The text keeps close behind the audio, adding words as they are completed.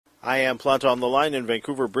I am Plant on the Line in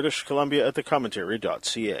Vancouver, British Columbia at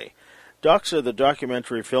thecommentary.ca. Doxa, the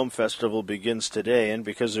documentary film festival, begins today, and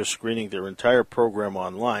because they're screening their entire program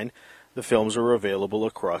online, the films are available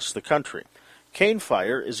across the country. Cane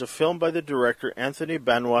Fire is a film by the director Anthony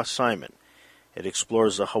Banua-Simon. It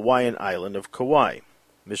explores the Hawaiian island of Kauai.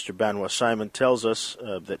 Mr. Banua-Simon tells us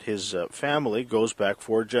that his family goes back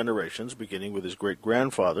 4 generations, beginning with his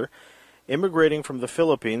great-grandfather, immigrating from the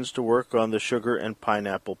Philippines to work on the sugar and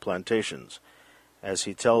pineapple plantations. As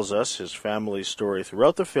he tells us his family's story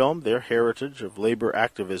throughout the film, their heritage of labor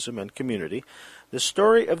activism and community, the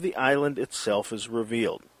story of the island itself is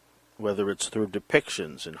revealed. Whether it's through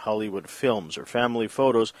depictions in Hollywood films or family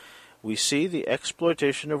photos, we see the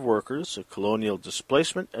exploitation of workers, the colonial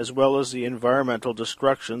displacement, as well as the environmental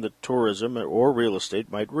destruction that tourism or real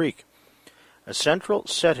estate might wreak. A central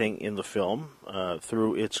setting in the film,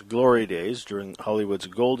 through its glory days during Hollywood's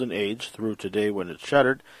golden age through today when it's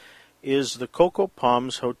shuttered, is the Cocoa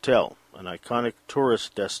Palms Hotel, an iconic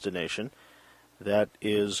tourist destination that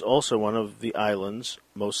is also one of the island's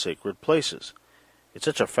most sacred places. It's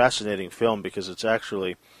such a fascinating film because it's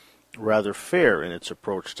actually rather fair in its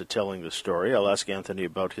approach to telling the story. I'll ask Anthony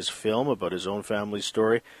about his film, about his own family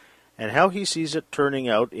story, and how he sees it turning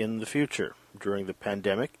out in the future, during the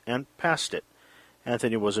pandemic and past it.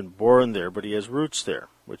 Anthony wasn't born there, but he has roots there,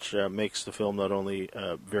 which makes the film not only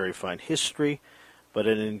a very fine history, but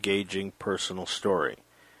an engaging personal story.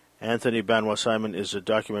 Anthony Banua-Simon is a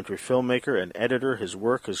documentary filmmaker and editor. His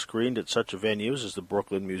work has screened at such venues as the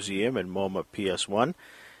Brooklyn Museum and MoMA PS1.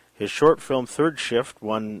 His short film Third Shift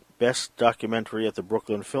won Best Documentary at the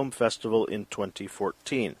Brooklyn Film Festival in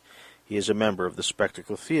 2014. He is a member of the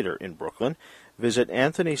Spectacle Theatre in Brooklyn. Visit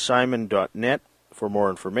anthonysimon.net for more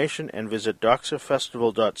information, and visit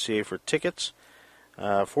doxafestival.ca for tickets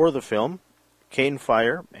for the film. Cane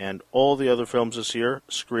Fire and all the other films this year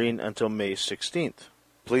screen until May 16th.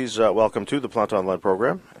 Please welcome to the Plant Online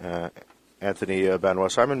program, Anthony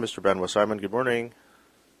Banua-Simon. Mr. Banua-Simon, good morning.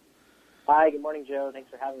 Hi, good morning, Joe.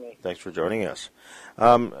 Thanks for having me. Thanks for joining us.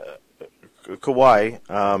 Kauai,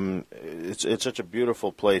 it's such a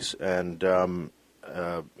beautiful place, and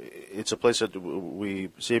it's a place that we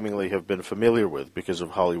seemingly have been familiar with because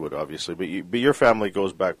of Hollywood, obviously. But your family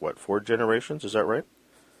goes back, 4 generations? Is that right?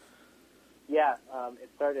 Yeah, it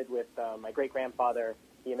started with my great-grandfather.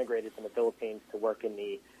 He immigrated from the Philippines to work in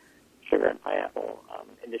the sugar and pineapple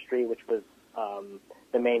industry, which was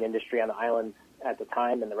the main industry on the island at the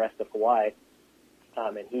time and the rest of Hawaii.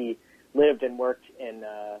 And he lived and worked in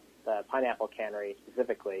the pineapple cannery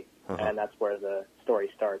specifically, and that's where the story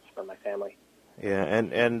starts for my family. Yeah,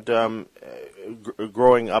 and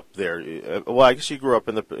growing up there, I guess you grew up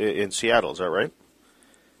in Seattle, is that right?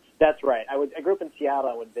 That's right. I grew up in Seattle.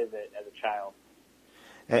 I would visit as a child.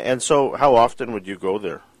 And so, how often would you go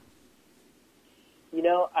there? You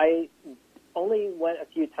know, I only went a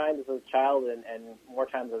few times as a child and more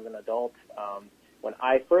times as an adult. When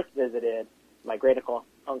I first visited, my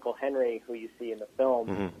great-uncle Henry, who you see in the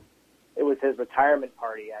film, it was his retirement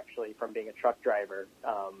party, actually, from being a truck driver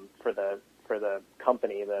for the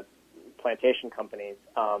company, the plantation companies.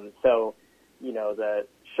 So, you know, the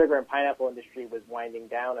sugar and pineapple industry was winding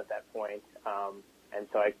down at that point, and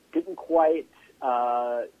so I didn't quite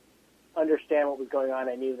understand what was going on.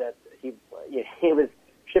 I knew that he was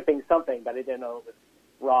shipping something, but I didn't know it was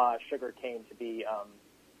raw sugar cane to be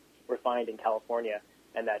refined in California,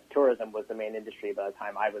 and that tourism was the main industry by the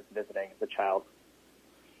time I was visiting as a child.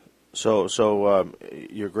 So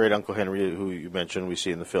your great uncle Henry, who you mentioned, we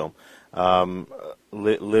see in the film,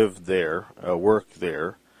 lived there, worked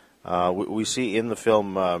there. We see in the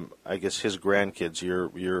film, I guess, his grandkids,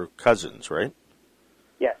 your cousins, right?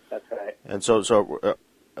 Yes, that's right. And so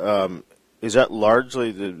is that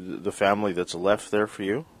largely the family that's left there for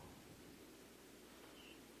you?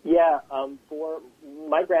 Yeah, for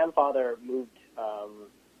my grandfather moved.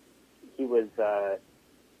 He was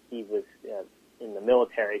in the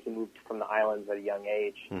military. He moved from the islands at a young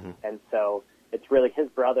age, and so it's really his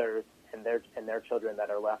brothers and their children that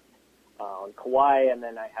are left on Kauai, and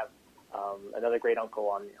then I have another great uncle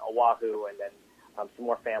on Oahu, and then some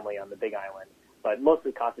more family on the Big Island, but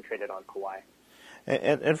mostly concentrated on Kauai.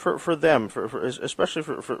 And for them, especially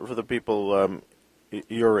for the people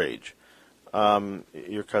your age,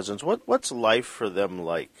 your cousins, what's life for them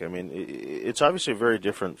like? I mean, it's obviously very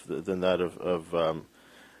different than that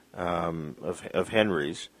of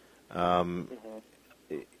Henry's. And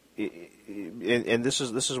this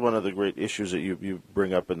is one of the great issues that you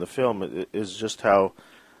bring up in the film, is just how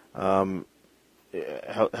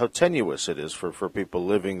tenuous it is for people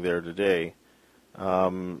living there today,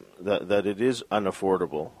 that it is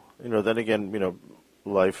unaffordable. You know, then again,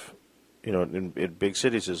 life, in big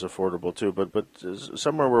cities is affordable too. But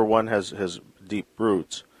somewhere where one has deep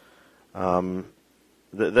roots,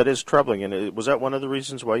 that is troubling. And was that one of the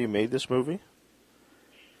reasons why you made this movie?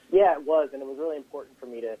 Yeah, it was, and it was really important for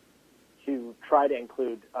me to try to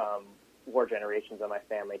include war generations of my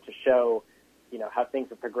family, to show, how things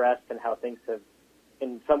have progressed and how things have,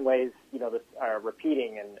 in some ways, this are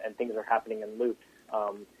repeating and things are happening in loops.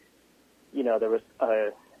 There was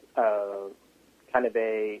a kind of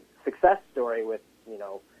a success story with,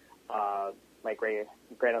 my great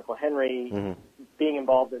uncle Henry being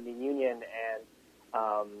involved in the Union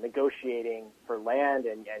and negotiating for land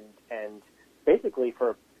and basically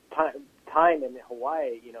for time in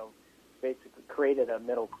Hawaii, basically created a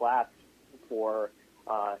middle class for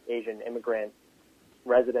Asian immigrant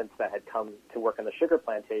residents that had come to work on the sugar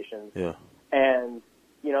plantations. Yeah. And,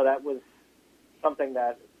 that was something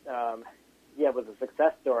that, was a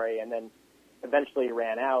success story, and then eventually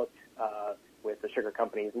ran out with the sugar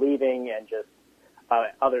companies leaving and just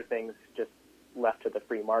other things just left to the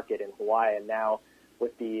free market in Hawaii. And now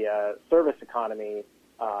with the service economy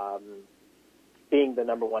being the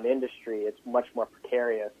number one industry, it's much more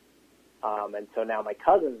precarious. And so now my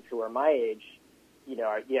cousins who are my age,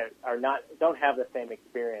 don't have the same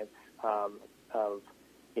experience of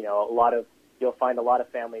you'll find a lot of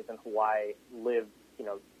families in Hawaii live,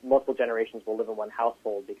 multiple generations will live in one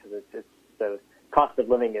household because it's the cost of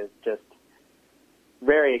living is just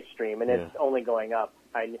very extreme, and it's only going up.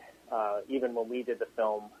 Even when we did the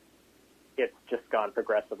film, it's just gone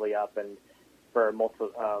progressively up, and for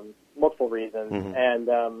multiple reasons. Mm-hmm.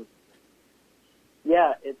 And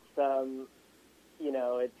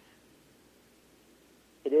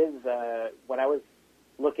it is when I was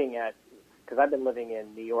looking at, because I've been living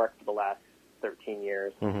in New York for the last 13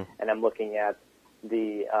 years, mm-hmm. and I'm looking at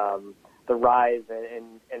the rise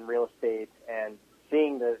in real estate and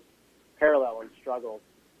seeing the parallel and struggles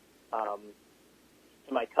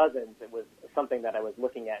to my cousins. It was something that I was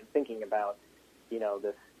looking at and thinking about,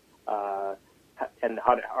 this and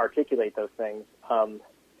how to articulate those things. And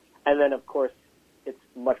then, of course, it's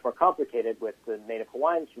much more complicated with the Native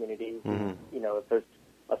Hawaiian community. Mm-hmm. If there's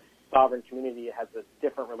a sovereign community that has a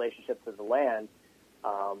different relationship to the land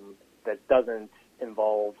that doesn't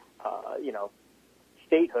involve,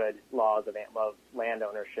 statehood laws of land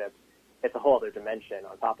ownership, it's a whole other dimension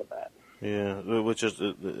on top of that. Yeah, which is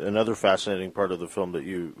another fascinating part of the film that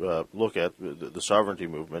you look at, the sovereignty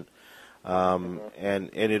movement. And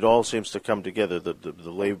it all seems to come together,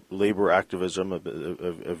 the labor activism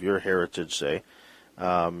of your heritage, say,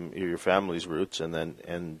 your family's roots,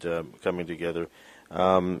 and coming together.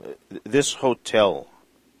 This hotel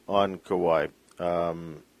on Kauai,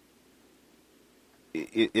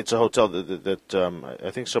 it's a hotel that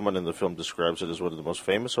I think someone in the film describes it as one of the most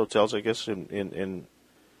famous hotels, I guess, in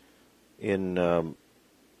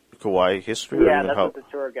Kauai history. Yeah, that's what the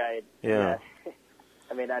tour guide. Yeah.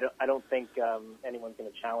 I mean, I don't think anyone's going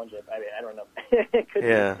to challenge it. I mean, I don't know. It could be.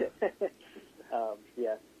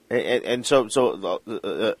 Yeah. And so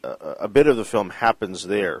a bit of the film happens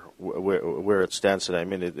there where it stands today. I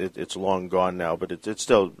mean, it's long gone now, but it's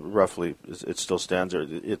still roughly it still stands there.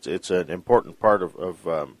 It's an important part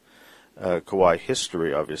of Kauai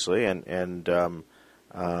history, obviously, and the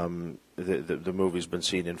movie's been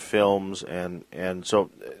seen in films, and so.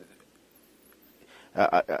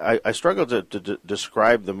 I struggle to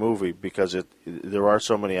describe the movie because there are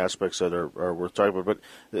so many aspects that are worth talking about.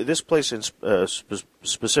 But this place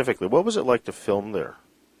specifically, what was it like to film there?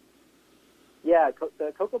 Yeah,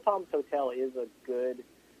 the Cocoa Palms Hotel is a good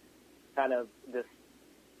kind of this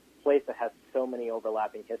place that has so many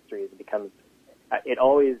overlapping histories. It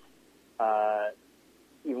always,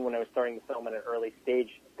 even when I was starting the film at an early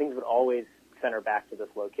stage, things would always center back to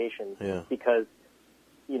this location. Yeah. Because,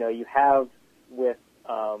 you have with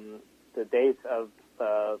the days of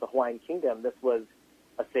the Hawaiian Kingdom, this was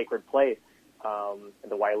a sacred place, the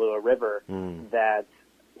Wailua River, that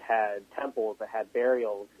had temples, that had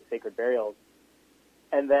burials, sacred burials.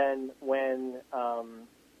 And then when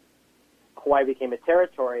Hawaii became a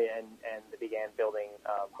territory and they began building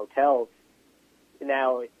hotels,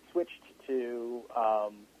 now it switched to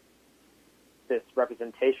this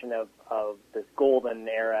representation of this golden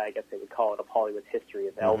era, I guess they would call it, of Hollywood's history,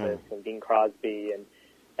 of Elvis and Bing Crosby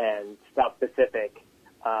and South Pacific,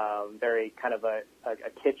 very kind of a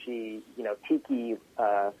kitschy, tiki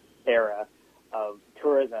era of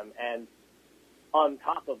tourism, and on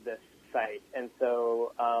top of this site. And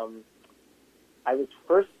so I was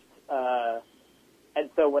first, and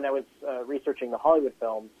so when I was researching the Hollywood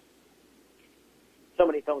films, so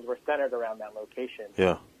many films were centered around that location.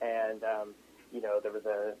 Yeah. And, there was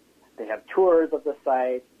they have tours of the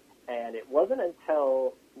site, and it wasn't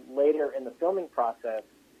until later in the filming process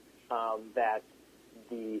that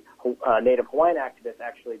the Native Hawaiian activists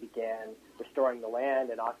actually began restoring the land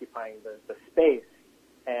and occupying the space.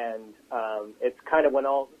 And it's kind of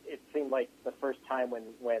it seemed like the first time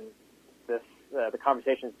when the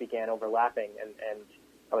conversations began overlapping, and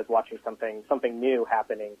I was watching something new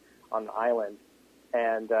happening on the island.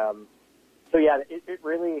 And so yeah, it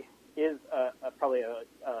really is probably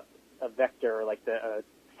a vector, like the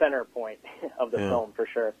center point of the film for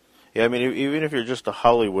sure. Yeah, I mean, even if you're just a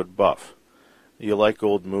Hollywood buff, you like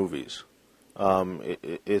old movies.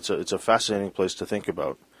 It's a fascinating place to think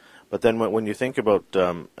about. But then when you think about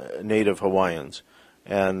Native Hawaiians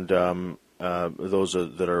and those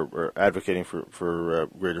that are advocating for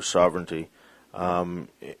greater sovereignty,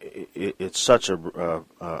 it's such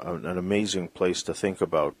an amazing place to think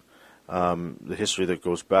about the history that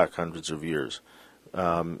goes back hundreds of years,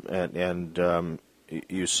 and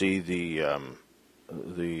you see the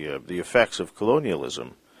effects of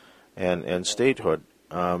colonialism and statehood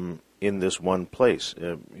in this one place,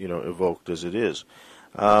 evoked as it is.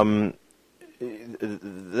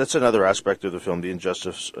 That's another aspect of the film, the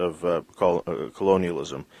injustice of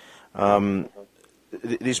colonialism.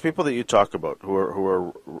 These people that you talk about, who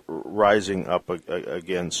are rising up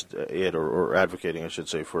against it, or advocating, I should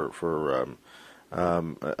say, for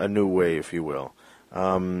a new way, if you will.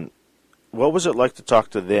 What was it like to talk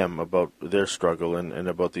to them about their struggle and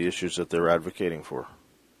about the issues that they're advocating for?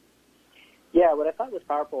 Yeah, what I thought was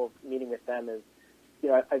powerful meeting with them is,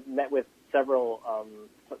 I've met with several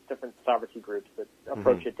different sovereignty groups that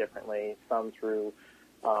approach it differently, some through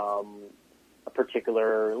a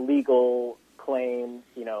particular legal claim,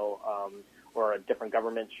 or a different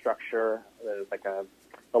government structure. There's like the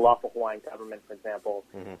lawful Hawaiian government, for example,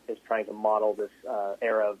 is trying to model this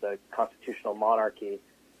era of the constitutional monarchy.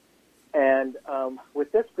 And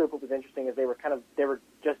with this group, what was interesting is they were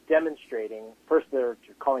just demonstrating. First, they're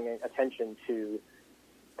calling attention to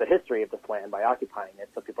the history of this land by occupying it.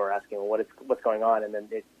 So people are asking, well, what's going on? And then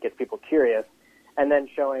it gets people curious. And then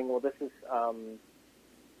showing, well, this is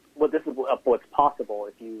what's possible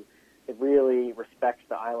if it really respects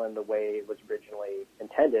the island the way it was originally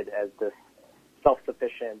intended, as this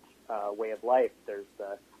self-sufficient way of life. There's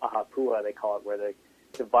the ahapua, they call it, where they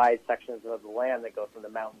divide sections of the land that go from the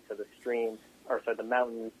mountain to the streams, the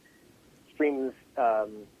mountain streams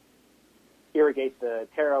irrigate the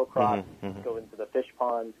taro crops, go into the fish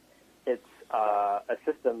ponds. It's a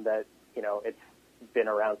system that, it's been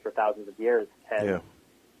around for thousands of years. And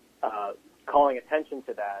calling attention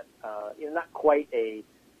to that, not quite a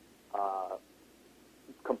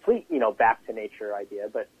complete, back to nature idea,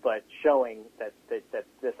 but showing that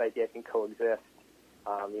this idea can coexist.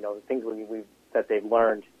 The things that they've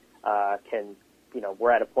learned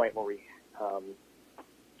we're at a point where we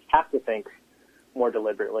have to think more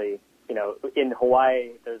deliberately. In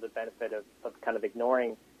Hawaii, there's a benefit of kind of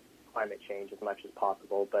ignoring climate change as much as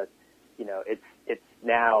possible, but it's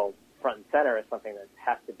now front and center as something that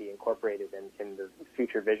has to be incorporated in the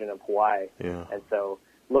future vision of Hawaii. Yeah. And so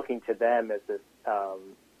looking to them as this,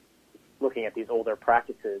 looking at these older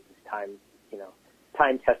practices,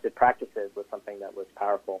 time-tested practices, was something that was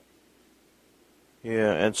powerful.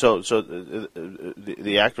 Yeah, and so the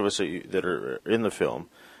activists that are in the film,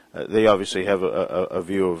 they obviously have a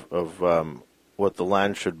view of what the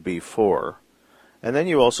land should be for. And then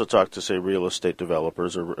you also talk to, say, real estate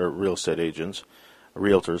developers or real estate agents,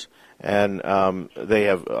 realtors, and they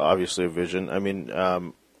have obviously a vision. I mean,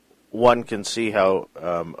 one can see how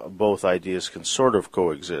both ideas can sort of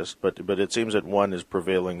coexist, but it seems that one is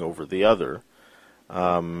prevailing over the other.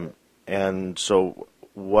 And so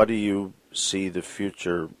what do you see the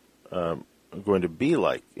future going to be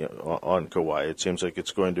like on Kauai? It seems like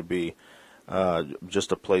it's going to be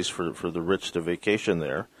just a place for the rich to vacation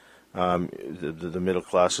there. The middle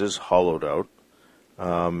class is hollowed out.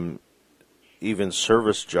 Even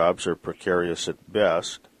service jobs are precarious at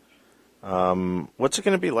best. What's it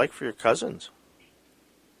going to be like for your cousins?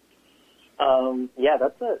 Yeah,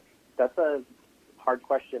 that's a hard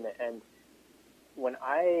question. And when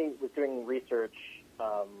I was doing research,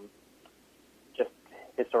 just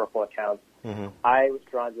historical accounts, I was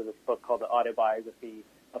drawn to this book called The Autobiography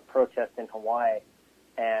of Protest in Hawaii,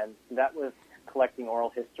 and that was collecting oral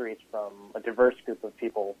histories from a diverse group of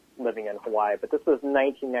people living in Hawaii. But this was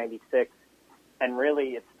 1996, and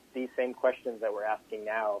really it's these same questions that we're asking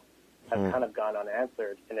now have kind of gone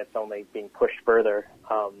unanswered, and it's only being pushed further.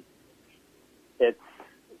 It's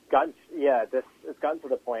gotten to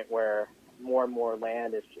the point where more and more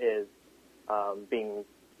land is being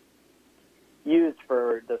used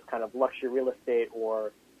for this kind of luxury real estate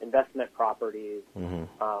or investment properties,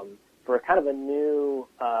 Mm-hmm. for kind of a new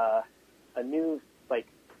like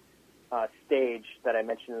stage that I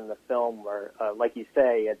mentioned in the film, where, like you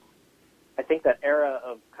say, I think that era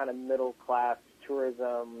of kind of middle class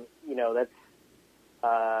tourism,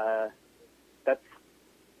 that's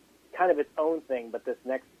kind of its own thing. But this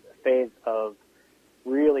next phase of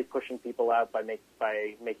really pushing people out by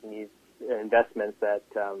making these investments that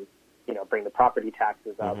bring the property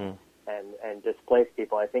taxes up, Mm-hmm. and displace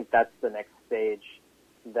people. I think that's the next stage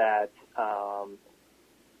that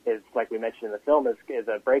is, like we mentioned in the film, is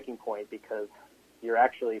a breaking point, because you're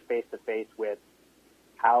actually face to face with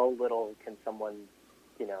how little can someone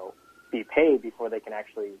be paid before they can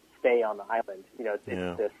actually stay on the island. It's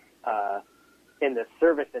this in this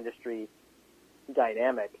service industry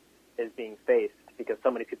dynamic is being faced, because so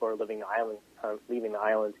many people are leaving the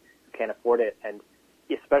island who can't afford it, and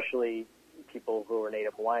especially people who are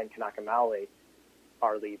Native Hawaiian, Kanaka Maoli,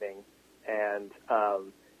 are leaving, and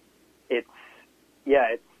it's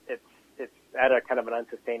at a kind of an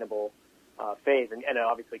unsustainable phase, and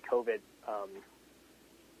obviously COVID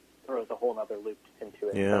throws a whole other loop into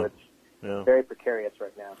it. Yeah. So it's very precarious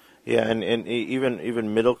right now. Yeah, and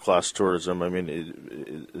even middle class tourism. I mean,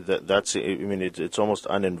 it's almost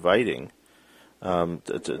uninviting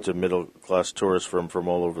to middle class tourists from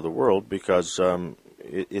all over the world, because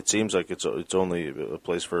it seems like it's only a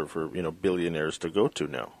place for billionaires to go to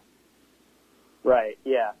now. Right.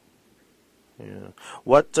 Yeah. Yeah.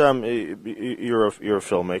 What you're a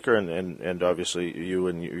filmmaker, and obviously you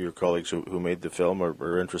and your colleagues who made the film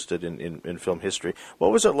are interested in film history.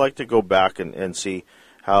 What was it like to go back and see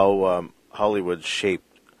how Hollywood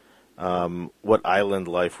shaped what island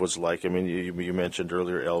life was like? I mean, you mentioned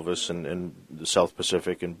earlier Elvis and the South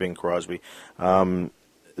Pacific and Bing Crosby.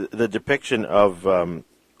 The depiction of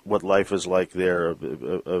what life is like there,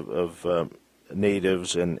 of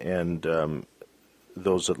natives and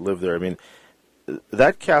those that live there. I mean,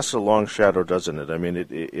 that casts a long shadow, doesn't it? I mean,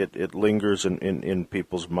 it lingers in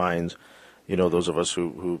people's minds. Those of us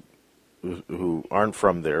who aren't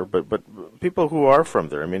from there, but people who are from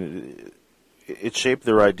there. I mean, it shaped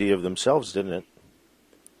their idea of themselves, didn't it?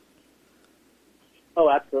 Oh,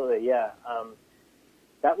 absolutely, yeah.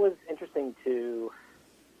 That was interesting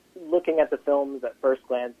looking at the films at first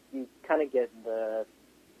glance. You kind of get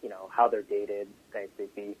how they're dated,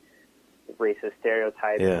 the racist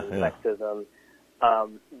stereotypes and sexism.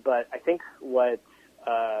 But I think what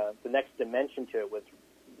the next dimension to it was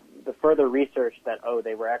the further research that,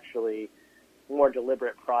 they were actually more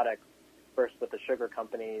deliberate products, first with the sugar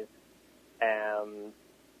companies,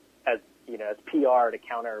 as PR to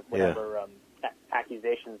counter whatever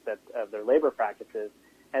accusations of their labor practices.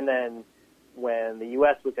 And then when the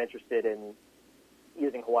U.S. was interested in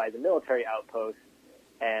using Hawaii as a military outpost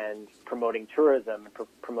and promoting tourism and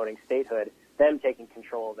promoting statehood, them taking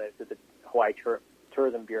control of it with the Hawaii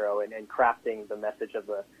Tourism Bureau and crafting the message of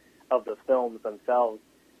the films themselves,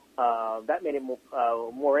 that made it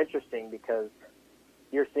more interesting, because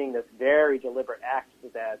you're seeing this very deliberate act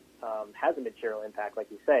that has a material impact, like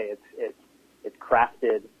you say. It's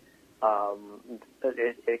crafted.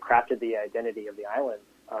 It crafted the identity of the island.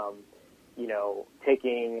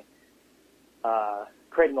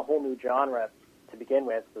 Creating a whole new genre to begin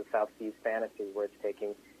with, the South Seas fantasy, where it's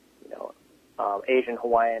taking Asian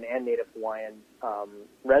Hawaiian and Native Hawaiian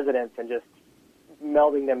residents and just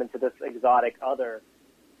melding them into this exotic other,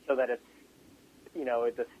 so that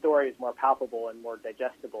the story is more palpable and more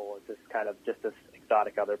digestible. It's just this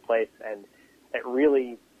exotic other place, and it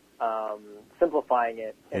really simplifying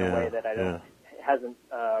it in a way that hasn't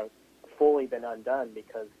fully been undone,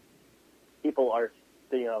 because people are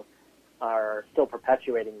still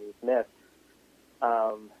perpetuating these myths.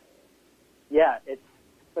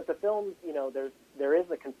 But the films, there is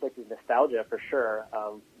a conflicted nostalgia for sure.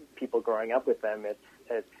 People growing up with them,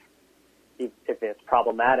 if it's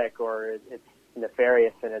problematic or it's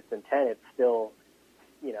nefarious in its intent, it's still,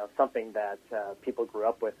 something that people grew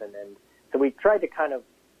up with, and so we tried to kind of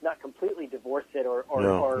not completely divorce it or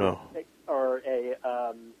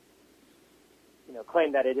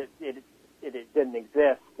claim that it didn't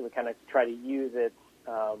exist. We kind of try to use it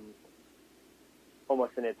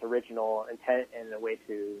almost in its original intent, and in a way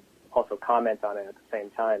to also comment on it at the same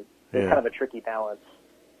time. It's kind of a tricky balance.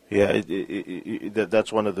 Yeah,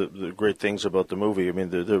 that's one of the great things about the movie. I mean,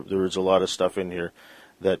 there is a lot of stuff in here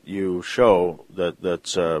that you show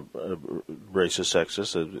that's racist,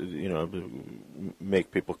 sexist,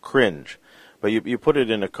 make people cringe. But you put it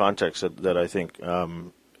in a context that I think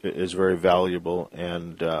is very valuable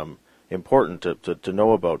and important to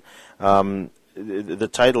know about. The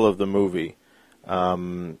title of the movie,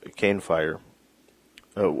 Cane Fire,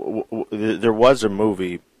 There was a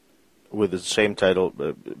movie with the same title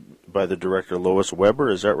by the director Lois Weber.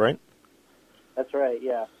 Is that right? That's right.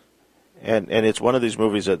 Yeah. And it's one of these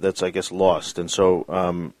movies that's, I guess, lost. And so,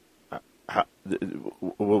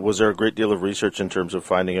 was there a great deal of research in terms of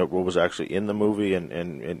finding out what was actually in the movie,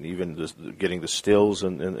 and even getting the stills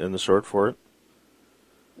and the sort for it?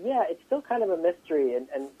 Yeah, it's still kind of a mystery, and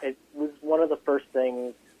it was one of the first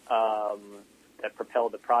things that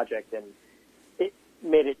propelled the project, and it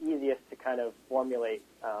made it easiest to kind of formulate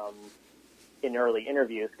in early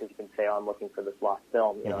interviews, because you can say, "Oh, I'm looking for this lost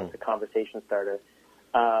film." You know, it's a conversation starter.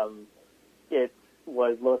 It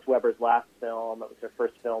was Lois Weber's last film. It was her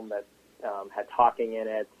first film that had talking in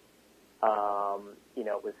it. You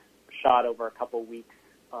know, it was shot over a couple weeks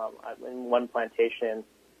in one plantation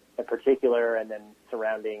in particular, and then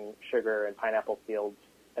surrounding sugar and pineapple fields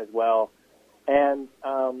as well. And,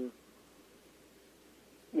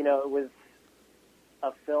 you know, it was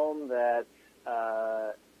a film that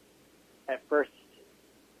at first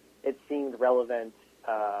it seemed relevant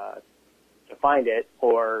to find it,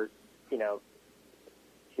 or, you know,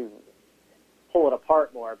 to pull it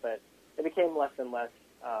apart more, but it became less and less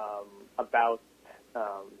about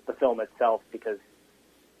the film itself, because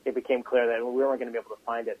it became clear that we weren't going to be able to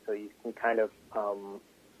find it, so you can kind of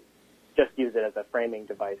just use it as a framing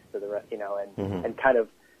device to the rest, you know, and kind of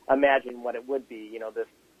imagine what it would be. You know, this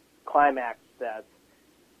climax that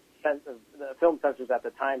the film censors at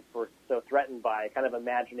the time were so threatened by, kind of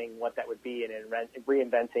imagining what that would be and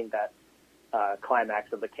reinventing that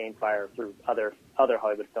climax of the cane fire through other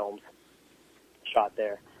Hollywood films shot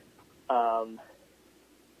there.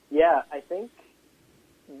 Yeah, I think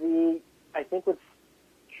what's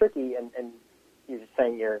tricky, and you're just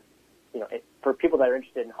saying for people that are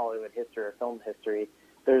interested in Hollywood history or film history,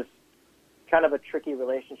 there's kind of a tricky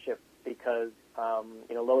relationship, because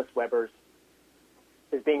you know, Lois Weber's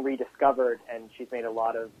is being rediscovered, and she's made a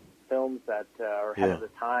lot of films that are ahead of the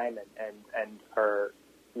time and are,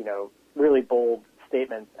 you know, really bold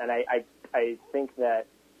statements. And I think that,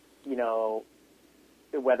 you know,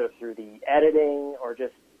 whether through the editing or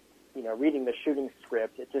just, you know, reading the shooting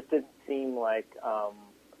script, it just didn't seem like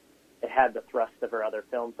it had the thrust of her other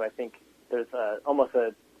films. So I think there's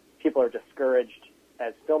people are discouraged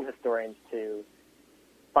as film historians to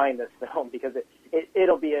find this film, because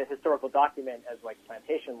it'll be a historical document as like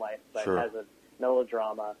plantation life, but as a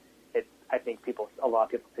melodrama, I think a lot of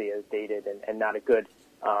people see it as dated and not a good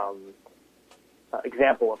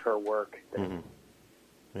example of her work.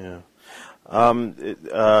 Yeah.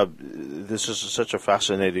 This is such a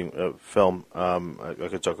fascinating film. I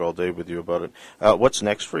could talk all day with you about it. What's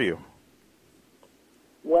next for you?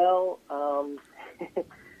 Well,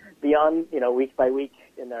 beyond, you know, week by week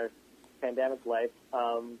in our pandemic life,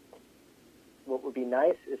 what would be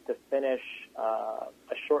nice is to finish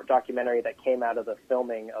a short documentary that came out of the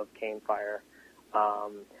filming of Cane Fire.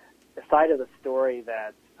 The side of the story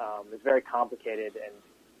that is very complicated, and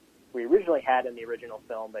we originally had in the original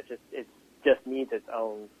film, but it just needs its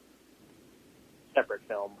own separate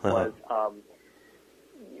film, was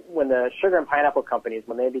when the sugar and pineapple companies,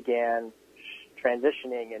 when they began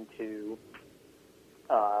transitioning into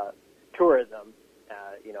tourism,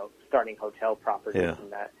 you know, starting hotel properties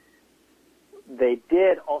and that, they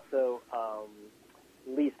did also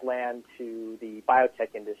lease land to the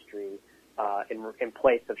biotech industry in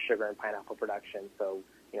place of sugar and pineapple production. So,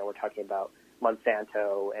 you know, we're talking about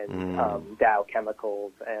Monsanto and Dow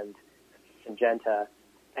Chemicals and Syngenta.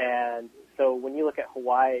 And so when you look at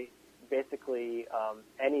Hawaii, basically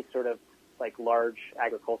any sort of like large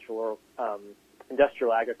agricultural,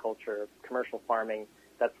 industrial agriculture, commercial farming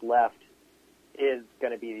that's left is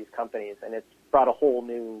going to be these companies. And it's brought a whole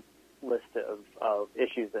new list of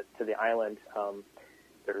issues to the island.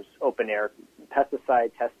 There's open air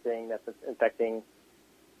pesticide testing that's infecting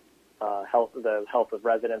the health of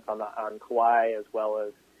residents on Kauai, as well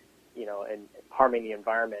as, you know, and harming the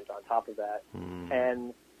environment on top of that.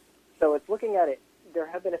 And so it's looking at it. There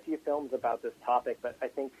have been a few films about this topic, but I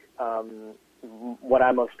think what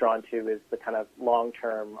I'm most drawn to is the kind of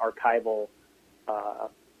long-term archival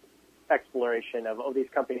exploration of, these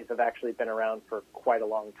companies have actually been around for quite a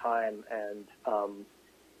long time, and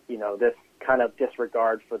you know, this kind of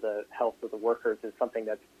disregard for the health of the workers is something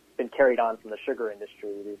that's been carried on from the sugar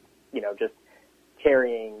industry. You know, just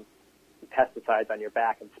carrying pesticides on your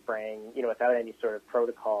back and spraying, you know, without any sort of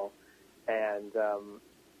protocol, and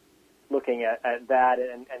looking at that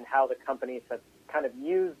and how the companies have kind of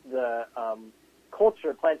used the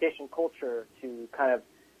plantation culture to kind of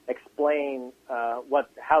explain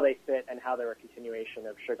how they fit and how they're a continuation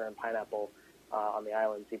of sugar and pineapple on the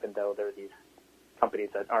islands, even though they're these companies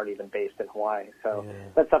that aren't even based in Hawaii. So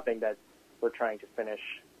that's something that we're trying to finish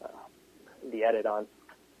the edit on.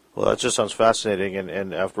 Well, that just sounds fascinating,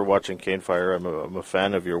 and after watching Cane Fire, I'm a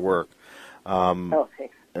fan of your work. Oh,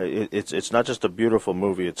 thanks. It's not just a beautiful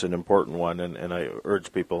movie; it's an important one, and I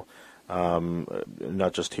urge people,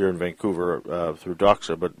 not just here in Vancouver through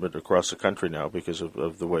Doxa, but across the country now, because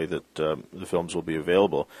of the way that the films will be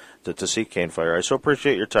available, to see Cane Fire. I so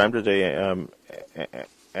appreciate your time today,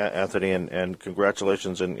 Anthony, and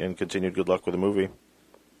congratulations and continued good luck with the movie.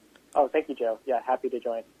 Oh, thank you, Joe. Yeah, happy to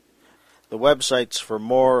join. The websites for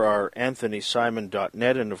more are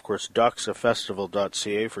anthonysimon.net and, of course,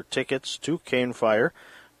 doxafestival.ca for tickets to Cane Fire,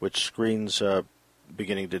 which screens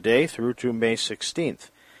beginning today through to May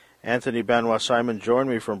 16th. Anthony Banua-Simon joined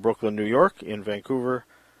me from Brooklyn, New York. In Vancouver,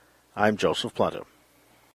 I'm Joseph Planta.